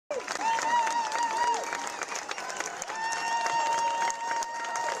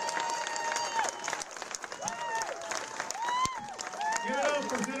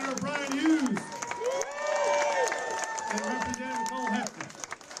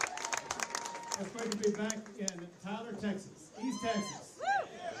be back in Tyler, Texas, East Texas.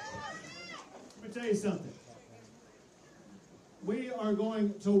 Let me tell you something. We are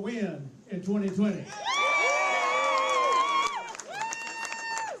going to win in 2020.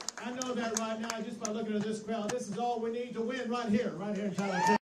 I know that right now just by looking at this crowd. This is all we need to win right here in Tyler,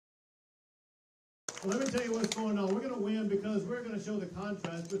 Texas. Well, let me tell you what's going on. We're going to win because we're going to show the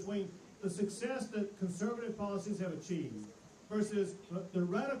contrast between the success that conservative policies have achieved versus the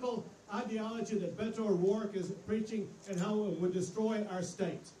radical ideology that Beto O'Rourke is preaching and how it would destroy our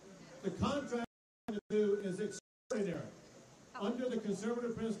state. The contrast to do is extraordinary. Under the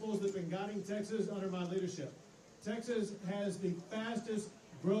conservative principles that have been guiding Texas under my leadership, Texas has the fastest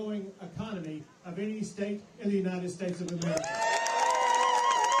growing economy of any state in the United States of America.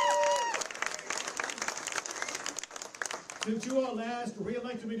 Since you all last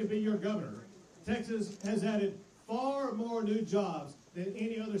re-elected me to be your governor, Texas has added far more new jobs than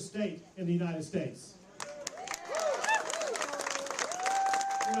any other state in the United States.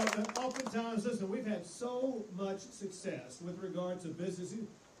 You know, oftentimes, listen, we've had so much success with regard to business.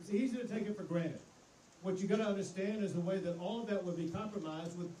 It's easy to take it for granted. What you got to understand is the way that all of that would be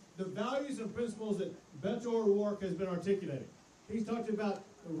compromised with the values and principles that Beto O'Rourke has been articulating. He's talked about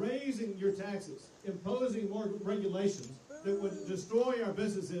raising your taxes, imposing more regulations that would destroy our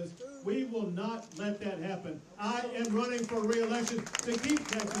businesses. We will not let that happen. I am running for re-election to keep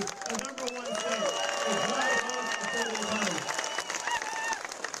Texas the #1 state to drive home the economy.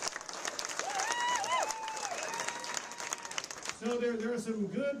 So there are some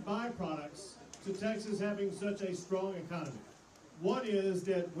good byproducts to Texas having such a strong economy. One is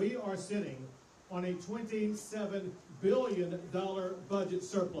that we are sitting on a $27 billion budget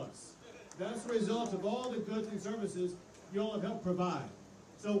surplus. That's the result of all the goods and services you all have helped provide.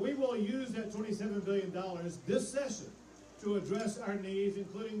 So we will use that $27 billion this session to address our needs,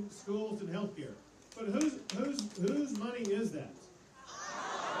 including schools and health care. But whose money is that?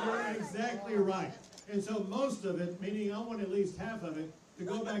 You're exactly right. And so most of it, meaning I want at least half of it, to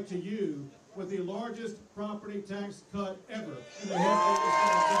go back to you with the largest property tax cut ever in the history of the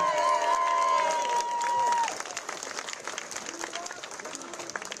state of Texas.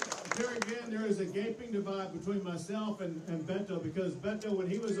 Here again, there is a gaping divide between myself and Beto, because Beto, when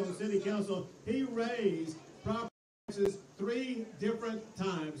he was on city council, he raised property taxes 3 different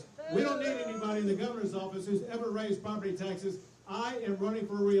times. We don't need anybody in the governor's office who's ever raised property taxes. I am running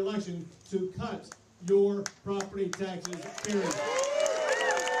for re-election to cut your property taxes, period.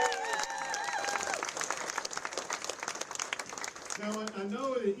 Now, I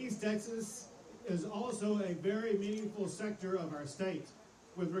know that East Texas is also a very meaningful sector of our state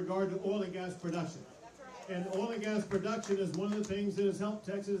with regard to oil and gas production. And oil and gas production is one of the things that has helped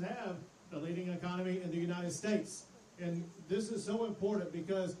Texas have the leading economy in the United States. And this is so important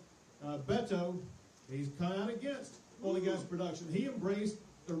because Beto, he's come out against oil and gas production. He embraced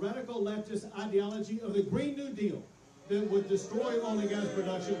the radical leftist ideology of the Green New Deal that would destroy oil and gas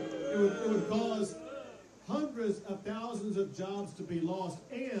production. It would cause hundreds of thousands of jobs to be lost,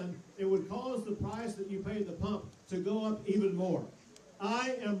 and it would cause the price that you pay at the pump to go up even more.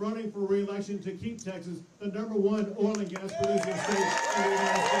 I am running for re-election to keep Texas the #1 oil and gas producing state in the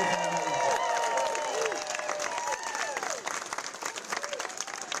United States of America.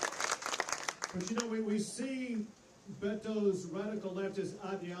 But you know, we see Beto's radical leftist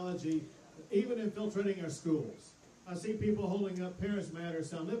ideology even infiltrating our schools. I see people holding up Parents Matter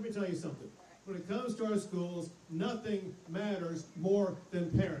signs. Let me tell you something. When it comes to our schools, nothing matters more than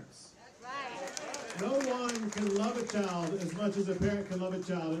parents. No one can love a child as much as a parent can love a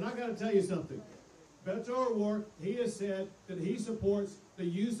child. And I got to tell you something. Beto O'Rourke, he has said that he supports the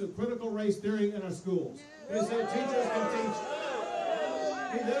use of critical race theory in our schools. He said teachers can teach.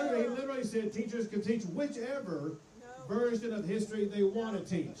 He literally said teachers can teach whichever version of history they want to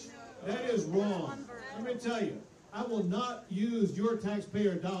teach. That is wrong. Let me tell you, I will not use your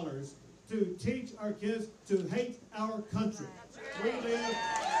taxpayer dollars to teach our kids to hate our country. We live,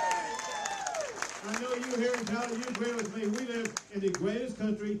 I know you here in Tyler, you agree with me, we live in the greatest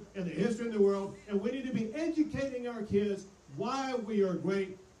country in the history of the world, and we need to be educating our kids why we are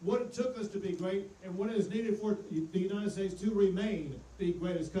great, what it took us to be great, and what is needed for the United States to remain the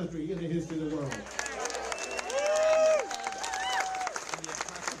greatest country in the history of the world.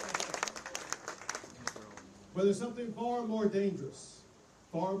 But there's something far more dangerous,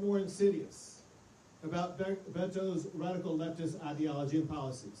 far more insidious about Beto's radical leftist ideology and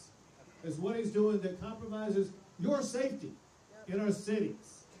policies. It's what he's doing that compromises your safety in our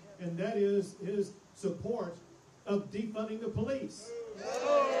cities, and that is his support of defunding the police.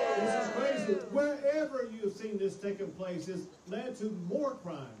 This is crazy. Wherever you've seen this taking place has led to more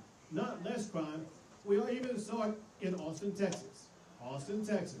crime, not less crime. We even saw it in Austin, Texas. Austin,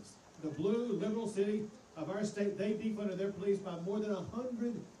 Texas, the blue liberal city of our state, they defunded their police by more than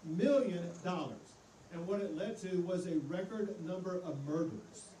 $100 million. And what it led to was a record number of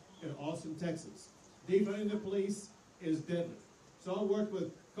murders in Austin, Texas. Defunding the police is deadly. So I worked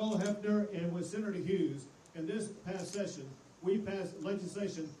with Cole Hefner and with Senator Hughes. In this past session, we passed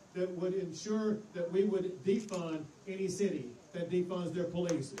legislation that would ensure that we would defund any city that defunds their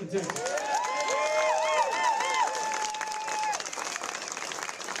police in Texas.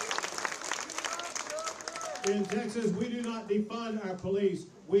 In Texas, we do not defund our police.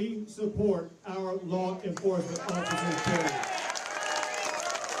 We support our law enforcement officers, period.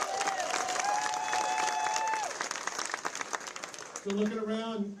 So looking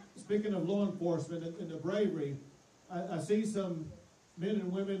around, speaking of law enforcement and the bravery, I see some men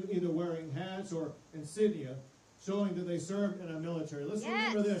and women either wearing hats or insignia showing that they served in our military. Let's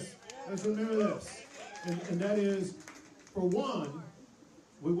remember this. Let's remember this. And that is, for one,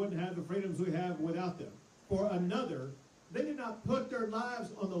 we wouldn't have the freedoms we have without them. For another, they did not put their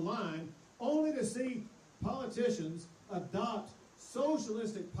lives on the line only to see politicians adopt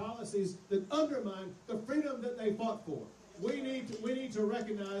socialistic policies that undermine the freedom that they fought for. We need to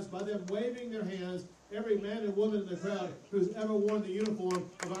recognize by them waving their hands every man and woman in the crowd who's ever worn the uniform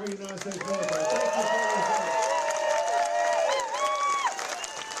of our United States military. Thank you for your service.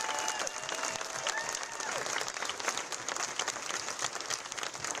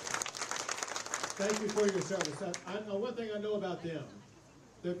 Thank you for your service. I know one thing I know about them.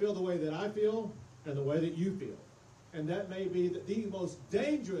 They feel the way that I feel and the way that you feel. And that may be the most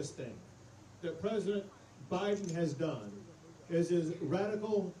dangerous thing that President Biden has done is his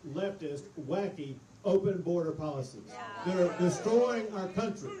radical, leftist, wacky, open border policies that are destroying our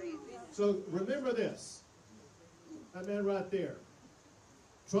country. So remember this. That man right there,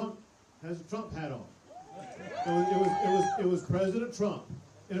 Trump has a Trump hat on. It was President Trump.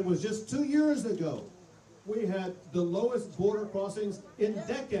 And it was just 2 years ago we had the lowest border crossings in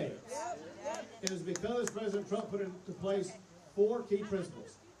decades. It is because President Trump put into place 4 key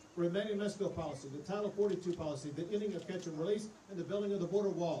principles: remaining Mexico policy, the Title 42 policy, the ending of catch and release, and the building of the border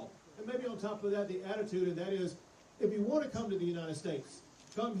wall. And maybe on top of that, the attitude, and that is, if you want to come to the United States,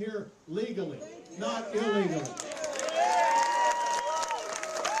 come here legally, not illegally.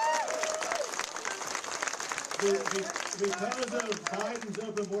 Because of Biden's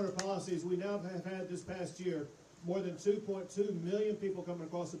open border policies, we now have had this past year more than 2.2 million people coming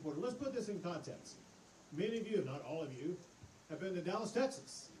across the border. Let's put this in context. Many of you, not all of you, have been to Dallas,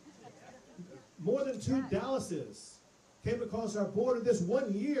 Texas. More than 2 Dallases came across our border this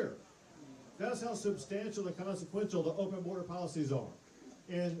 1 year. That's how substantial and consequential the open border policies are.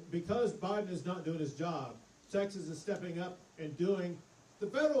 And because Biden is not doing his job, Texas is stepping up and doing the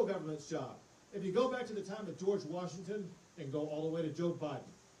federal government's job. If you go back to the time of George Washington and go all the way to Joe Biden,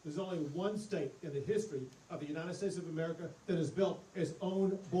 there's only one state in the history of the United States of America that has built its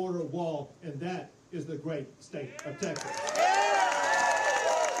own border wall, and that is the great state of Texas.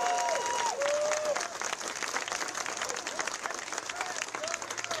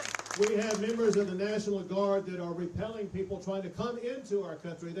 We have members of the National Guard that are repelling people trying to come into our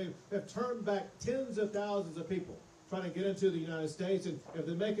country. They have turned back tens of thousands of people trying to get into the United States, and if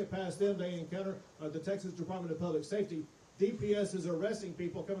they make it past them, they encounter the Texas Department of Public Safety. DPS is arresting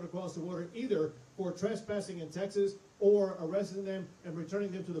people coming across the border either for trespassing in Texas or arresting them and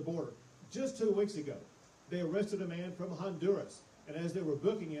returning them to the border. Just 2 weeks ago, they arrested a man from Honduras, and as they were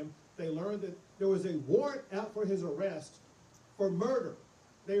booking him, they learned that there was a warrant out for his arrest for murder.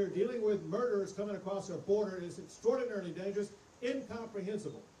 They are dealing with murderers coming across our border. It is extraordinarily dangerous,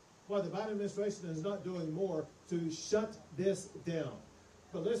 incomprehensible why the Biden administration is not doing more to shut this down.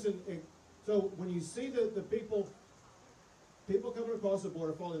 But listen, so when you see the people coming across the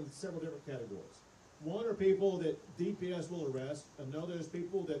border fall into several different categories. One are people that DPS will arrest, and another is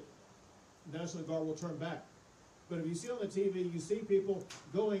people that National Guard will turn back. But if you see on the TV, you see people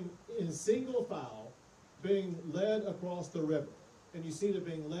going in single file, being led across the river. And you see they're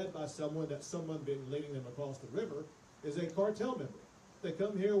being led by someone, that someone being leading them across the river is a cartel member. They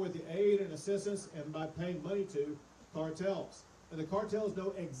come here with the aid and assistance and by paying money to cartels. And the cartels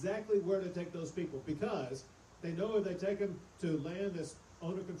know exactly where to take those people because they know if they take them to land that's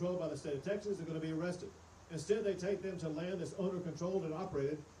owner controlled by the state of Texas, they're going to be arrested. Instead, they take them to land that's owner controlled and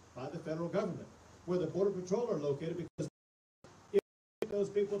operated by the federal government, where the Border Patrol are located, because if you take those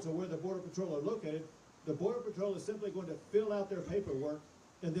people to where the Border Patrol are located, the Border Patrol is simply going to fill out their paperwork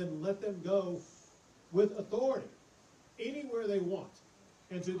and then let them go with authority anywhere they want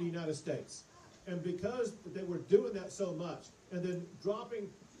into the United States. And because they were doing that so much, and then dropping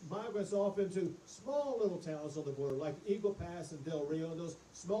migrants off into small little towns on the border, like Eagle Pass and Del Rio, and those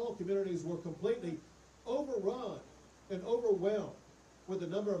small communities were completely overrun and overwhelmed with the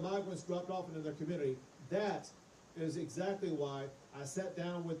number of migrants dropped off into their community. That is exactly why I sat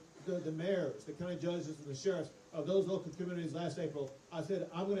down with the mayors, the county judges, and the sheriffs of those local communities last April. I said,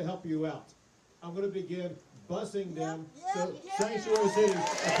 I'm going to help you out. I'm going to begin busing them to sanctuary cities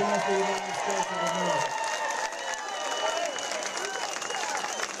across the United States of America.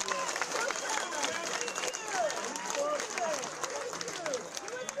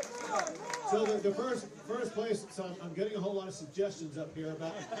 So the first place, so I'm getting a whole lot of suggestions up here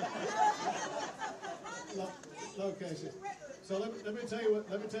about locations. So let me tell you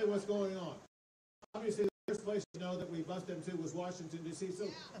what's going on. Obviously, the first place you know that we busted them to was Washington, D.C. So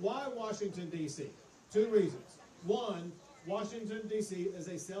why Washington, D.C.? Two reasons. One, Washington, D.C. is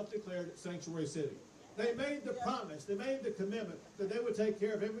a self-declared sanctuary city. They made the promise, they made the commitment that they would take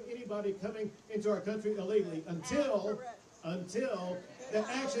care of anybody coming into our country illegally until they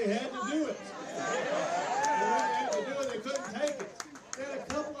actually had to do it. And when they had to do it, they couldn't take it. They had a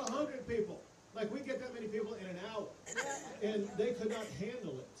couple of hundred people. Like, we get that many people in an hour. And they could not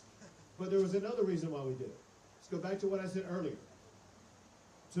handle it. But there was another reason why we did it. Let's go back to what I said earlier.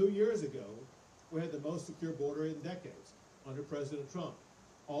 2 years ago, we had the most secure border in decades under President Trump.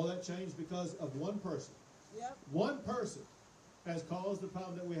 All that changed because of one person. One person has caused the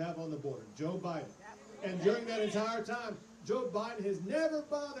problem that we have on the border, Joe Biden. And during that entire time, Joe Biden has never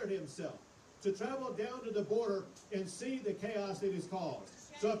bothered himself to travel down to the border and see the chaos that he's caused.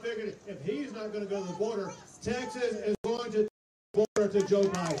 So I figured if he's not going to go to the border, Texas is going to take the border to Joe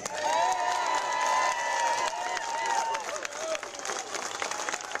Biden.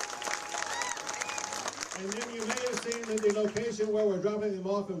 And then you may have seen that the location where we're dropping them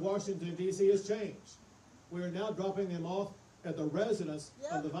off in Washington, D.C. has changed. We are now dropping them off at the residence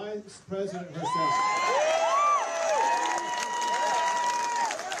of the Vice President herself.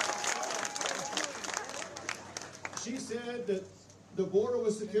 She said that the border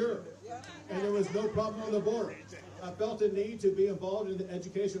was secure and there was no problem on the border. I felt a need to be involved in the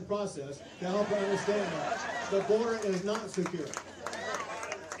education process to help her understand that. The border is not secure.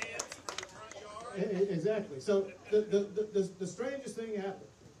 Exactly. So the strangest thing happened,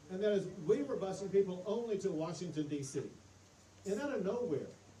 and that is we were busing people only to Washington, D.C. And out of nowhere,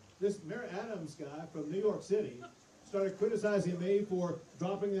 this Mayor Adams guy from New York City started criticizing me for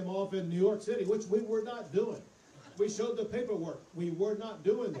dropping them off in New York City, which we were not doing. We showed the paperwork. We were not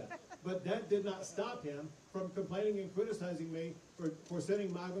doing that. But that did not stop him from complaining and criticizing me for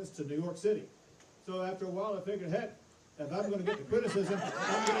sending migrants to New York City. So after a while, I figured, heck, if I'm going to get the criticism,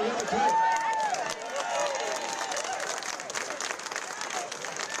 I'm going to get the credit.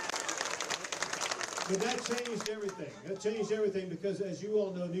 But that changed everything. That changed everything because, as you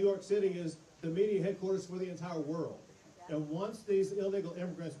all know, New York City is the media headquarters for the entire world. And once these illegal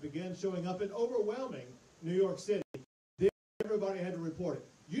immigrants began showing up and overwhelming New York City, then everybody had to report it.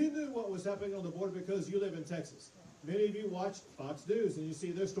 You knew what was happening on the border because you live in Texas. Many of you watch Fox News and you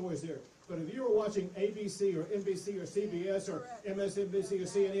see their stories there. But if you were watching ABC or NBC or CBS or MSNBC or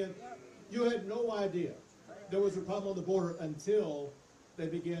CNN, you had no idea there was a problem on the border until they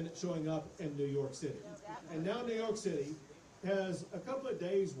began showing up in New York City. And now New York City has a couple of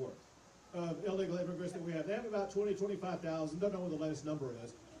days' worth of illegal immigrants that we have. They have about 20, 25,000. Don't know what the latest number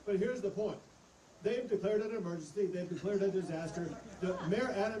is. But here's the point. They've declared an emergency. They've declared a disaster.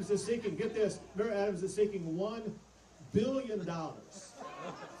 Mayor Adams is seeking, get this, Mayor Adams is seeking $1 billion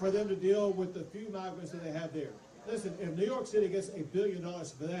for them to deal with the few migrants that they have there. Listen, if New York City gets $1 billion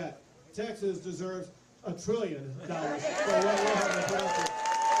for that, Texas deserves $1 trillion for what we're having to put up with.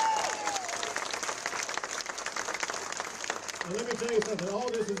 And let me tell you something. All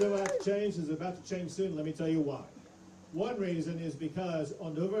this is about to change soon. Let me tell you why. One reason is because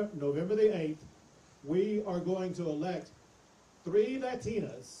on November the 8th, we are going to elect 3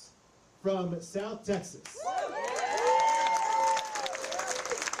 Latinas from South Texas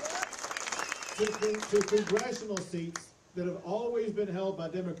to congressional seats that have always been held by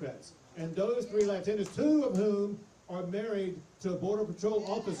Democrats. And those 3 Latinas, 2 of whom are married to Border Patrol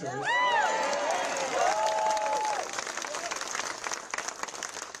officers.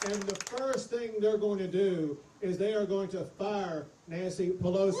 And the first thing they're going to do is they are going to fire Nancy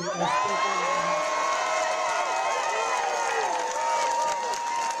Pelosi as Speaker of the House.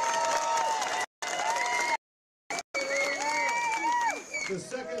 The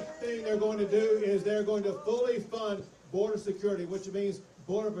second thing they're going to do is they're going to fully fund border security, which means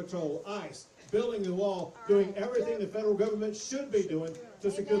Border Patrol, ICE, building the wall, doing everything the federal government should be doing to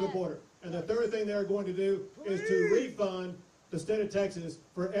secure the border. And the third thing they're going to do is to refund the state of Texas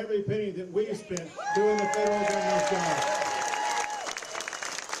for every penny that we've spent doing the federal government's job.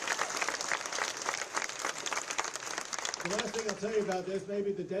 The last thing I'll tell you about this,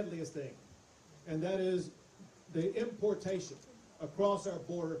 maybe the deadliest thing, and that is the importation across our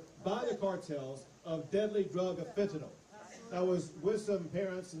border by the cartels of deadly drug of fentanyl. I was with some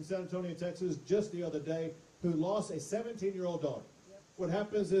parents in San Antonio, Texas, just the other day who lost a 17-year-old daughter. What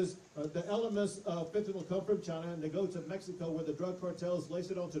happens is the elements of fentanyl come from China, and they go to Mexico where the drug cartels lace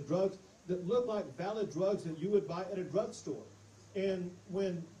it onto drugs that look like valid drugs that you would buy at a drugstore. And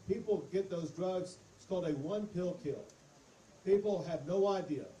when people get those drugs, it's called a one-pill kill. People have no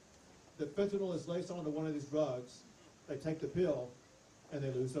idea that fentanyl is laced onto one of these drugs. They take the pill, and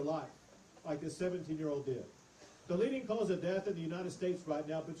they lose their life, like this 17-year-old did. The leading cause of death in the United States right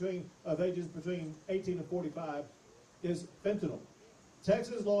now of ages between 18 and 45 is fentanyl.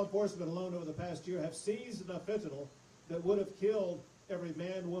 Texas law enforcement alone over the past year have seized enough fentanyl that would have killed every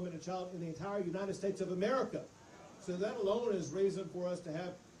man, woman, and child in the entire United States of America. So that alone is reason for us to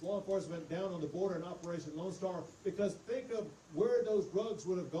have law enforcement down on the border in Operation Lone Star, because think of where those drugs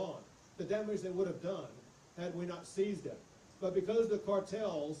would have gone, the damage they would have done had we not seized them. But because the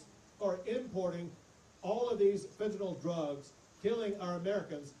cartels are importing all of these fentanyl drugs, killing our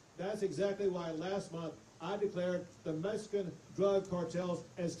Americans, that's exactly why last month I declared the Mexican drug cartels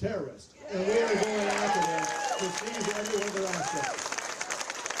as terrorists. And we are going after them to seize every one of their assets.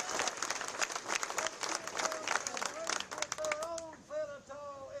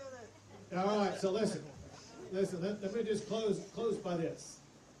 All right, so listen, let me just close by this.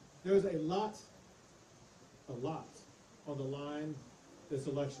 There's a lot on the line this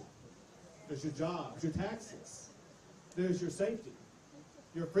election. There's your jobs, your taxes. There's your safety,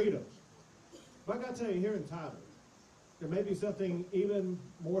 your freedoms. But I got to tell you, here in Tyler, there may be something even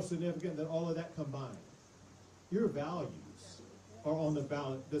more significant than all of that combined. Your values are on the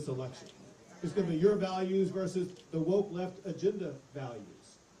ballot this election. It's going to be your values versus the woke left agenda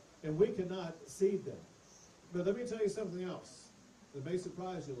values. And we cannot cede them. But let me tell you something else that may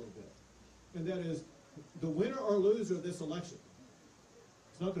surprise you a little bit. And that is, the winner or loser of this election,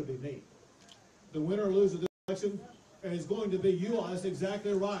 it's not going to be me. The winner or loser of this election is going to be you all. That's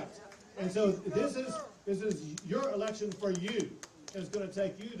exactly right. And so this is your election for you. And it's going to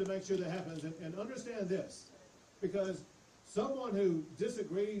take you to make sure that happens. And understand this, because someone who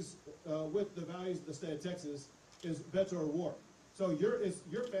disagrees with the values of the state of Texas is Beto O'Rourke. So it's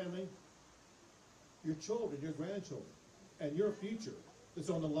your family, your children, your grandchildren, and your future that's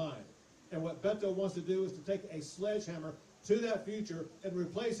on the line. And what Beto wants to do is to take a sledgehammer to that future and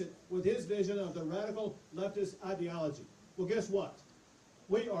replace it with his vision of the radical leftist ideology. Well, guess what?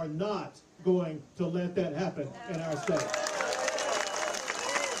 We are not going to let that happen in our state.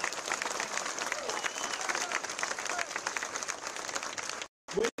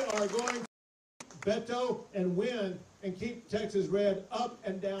 We are going to Beto and win and keep Texas red up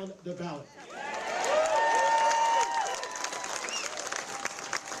and down the ballot.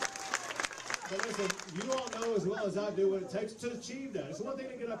 But listen, you all know as well as I do what it takes to achieve that. It's one thing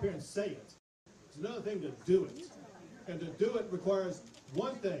to get up here and say it. It's another thing to do it. And to do it requires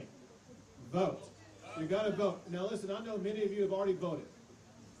one thing: vote. You got to vote. Now listen, I know many of you have already voted,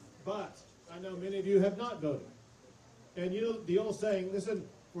 but I know many of you have not voted. And you know the old saying, listen,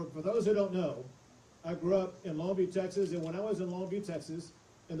 for those who don't know, I grew up in Longview, Texas, and when I was in Longview, Texas,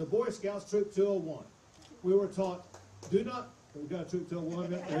 in the Boy Scouts Troop 201, we were taught, do not, we got a Troop 201,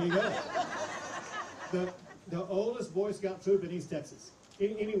 there you go. The oldest Boy Scout troop in East Texas.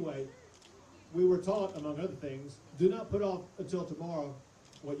 Anyway, we were taught, among other things, do not put off until tomorrow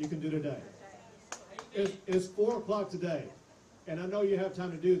what you can do today. It's 4 o'clock today, and I know you have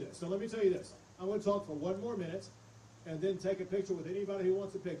time to do this. So let me tell you this. I'm going to talk for 1 more minute, and then take a picture with anybody who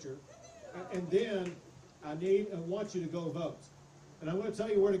wants a picture. And then I need and want you to go vote. And I'm going to tell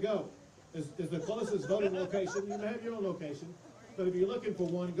you where to go. Is the closest voting location. You may have your own location, but if you're looking for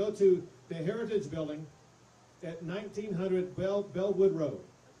one, go to the Heritage Building at 1900 Bellwood Road.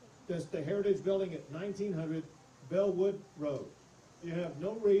 That's the Heritage Building at 1900 Bellwood Road. You have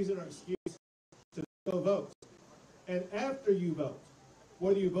no reason or excuse to go vote. And after you vote,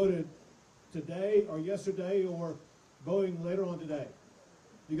 whether you voted today or yesterday or voting later on today,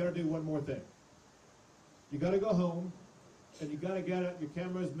 you got to do one more thing. You got to go home, and you got to get out your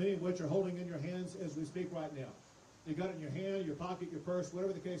cameras, many of which are holding in your hands as we speak right now. You got it in your hand, your pocket, your purse,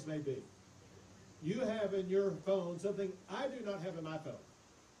 whatever the case may be. You have in your phone something I do not have in my phone.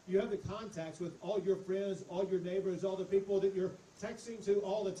 You have the contacts with all your friends, all your neighbors, all the people that you're texting to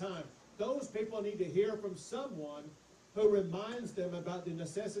all the time. Those people need to hear from someone who reminds them about the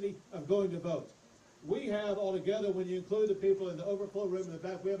necessity of going to vote. We have altogether, when you include the people in the overflow room in the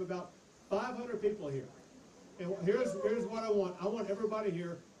back, we have about 500 people here. And here's what I want. I want everybody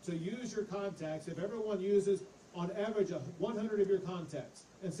here to use your contacts. If everyone uses, on average, 100 of your contacts,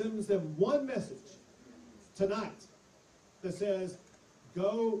 and sends them one message tonight that says,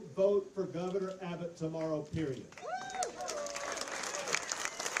 go vote for Governor Abbott tomorrow, period.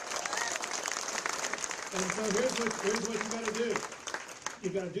 And so here's what you got to do. You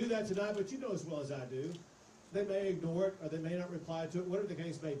got to do that tonight, but you know as well as I do, they may ignore it or they may not reply to it, whatever the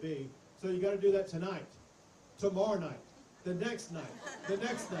case may be. So you got to do that tonight, tomorrow night, the next night, the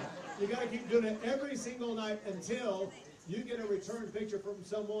next night. You got to keep doing it every single night until you get a return picture from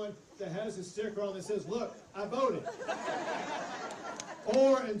someone that has a sticker on that says, look, I voted.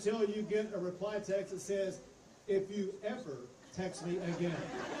 Or until you get a reply text that says, if you ever text me again.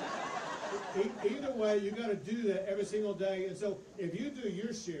 Either way, you got to do that every single day. And so if you do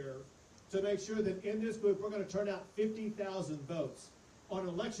your share to make sure that in this group we're going to turn out 50,000 votes on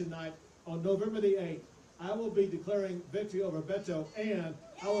election night on November the 8th, I will be declaring victory over Beto, and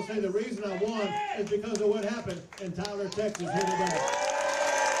I will say the reason I won is because of what happened in Tyler, Texas here today.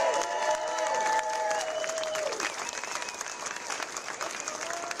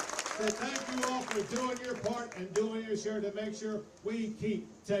 So thank you all for doing your part and doing your share to make sure we keep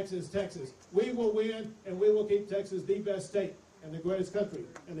Texas, Texas. We will win, and we will keep Texas the best state and the greatest country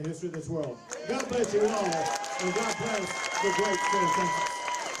in the history of this world. God bless you all, and God bless the great state of Texas.